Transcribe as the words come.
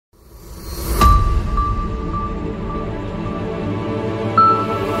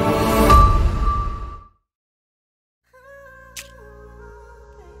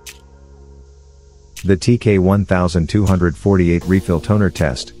The TK1248 refill toner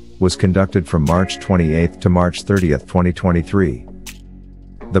test was conducted from March 28 to March 30, 2023.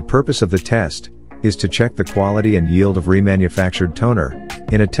 The purpose of the test is to check the quality and yield of remanufactured toner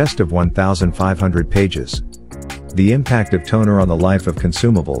in a test of 1,500 pages. The impact of toner on the life of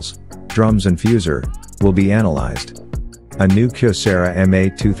consumables, drums and fuser, will be analyzed. A new Kyocera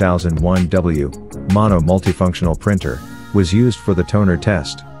MA2001w mono multifunctional printer was used for the toner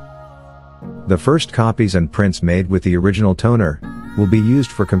test. The first copies and prints made with the original toner will be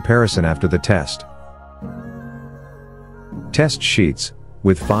used for comparison after the test. Test sheets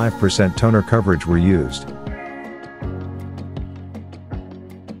with 5% toner coverage were used.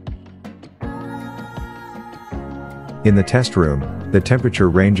 In the test room, the temperature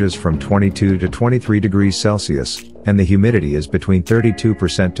ranges from 22 to 23 degrees Celsius, and the humidity is between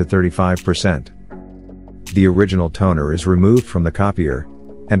 32% to 35%. The original toner is removed from the copier,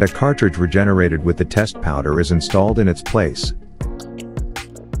 and a cartridge regenerated with the test powder is installed in its place.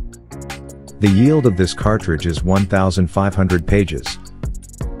 The yield of this cartridge is 1,500 pages.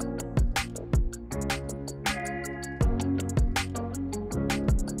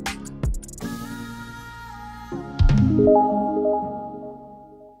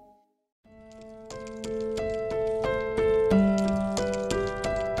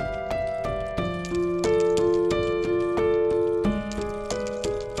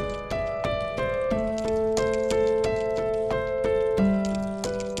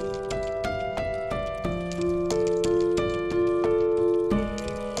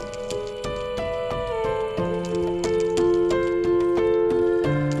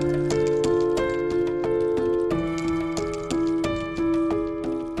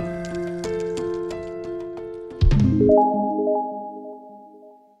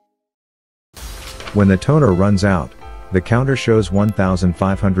 When the toner runs out, the counter shows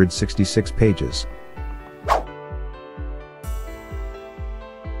 1,566 pages.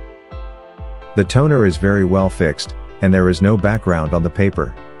 The toner is very well fixed, and there is no background on the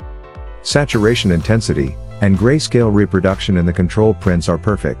paper. Saturation intensity and grayscale reproduction in the control prints are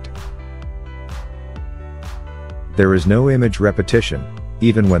perfect. There is no image repetition,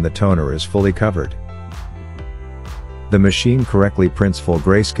 even when the toner is fully covered. The machine correctly prints full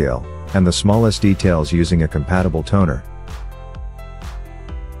grayscale, and the smallest details using a compatible toner.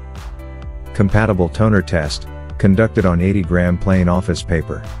 Compatible toner test, conducted on 80-gram plain office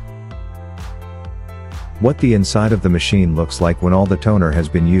paper. What the inside of the machine looks like when all the toner has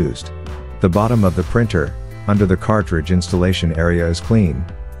been used. The bottom of the printer, under the cartridge installation area is clean,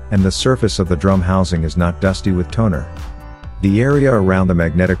 and the surface of the drum housing is not dusty with toner. The area around the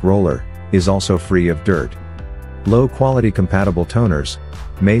magnetic roller is also free of dirt. Low-quality compatible toners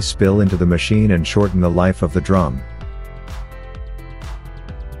may spill into the machine and shorten the life of the drum.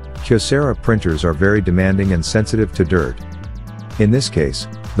 Kyocera printers are very demanding and sensitive to dirt. In this case,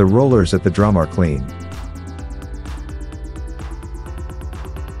 the rollers at the drum are clean.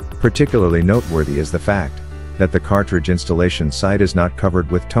 Particularly noteworthy is the fact that the cartridge installation site is not covered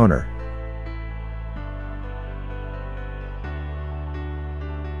with toner.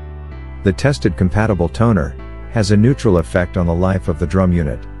 The tested compatible toner has a neutral effect on the life of the drum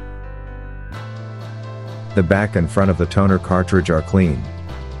unit. The back and front of the toner cartridge are clean.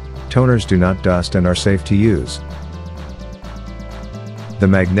 Toners do not dust and are safe to use. The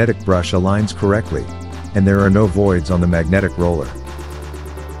magnetic brush aligns correctly, and there are no voids on the magnetic roller.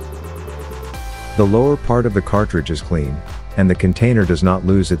 The lower part of the cartridge is clean, and the container does not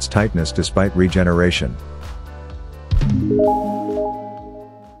lose its tightness despite regeneration.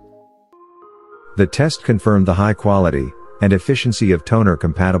 The test confirmed the high quality and efficiency of toner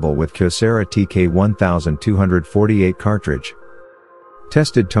compatible with Kyocera TK1248 cartridge.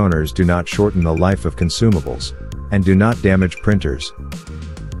 Tested toners do not shorten the life of consumables and do not damage printers.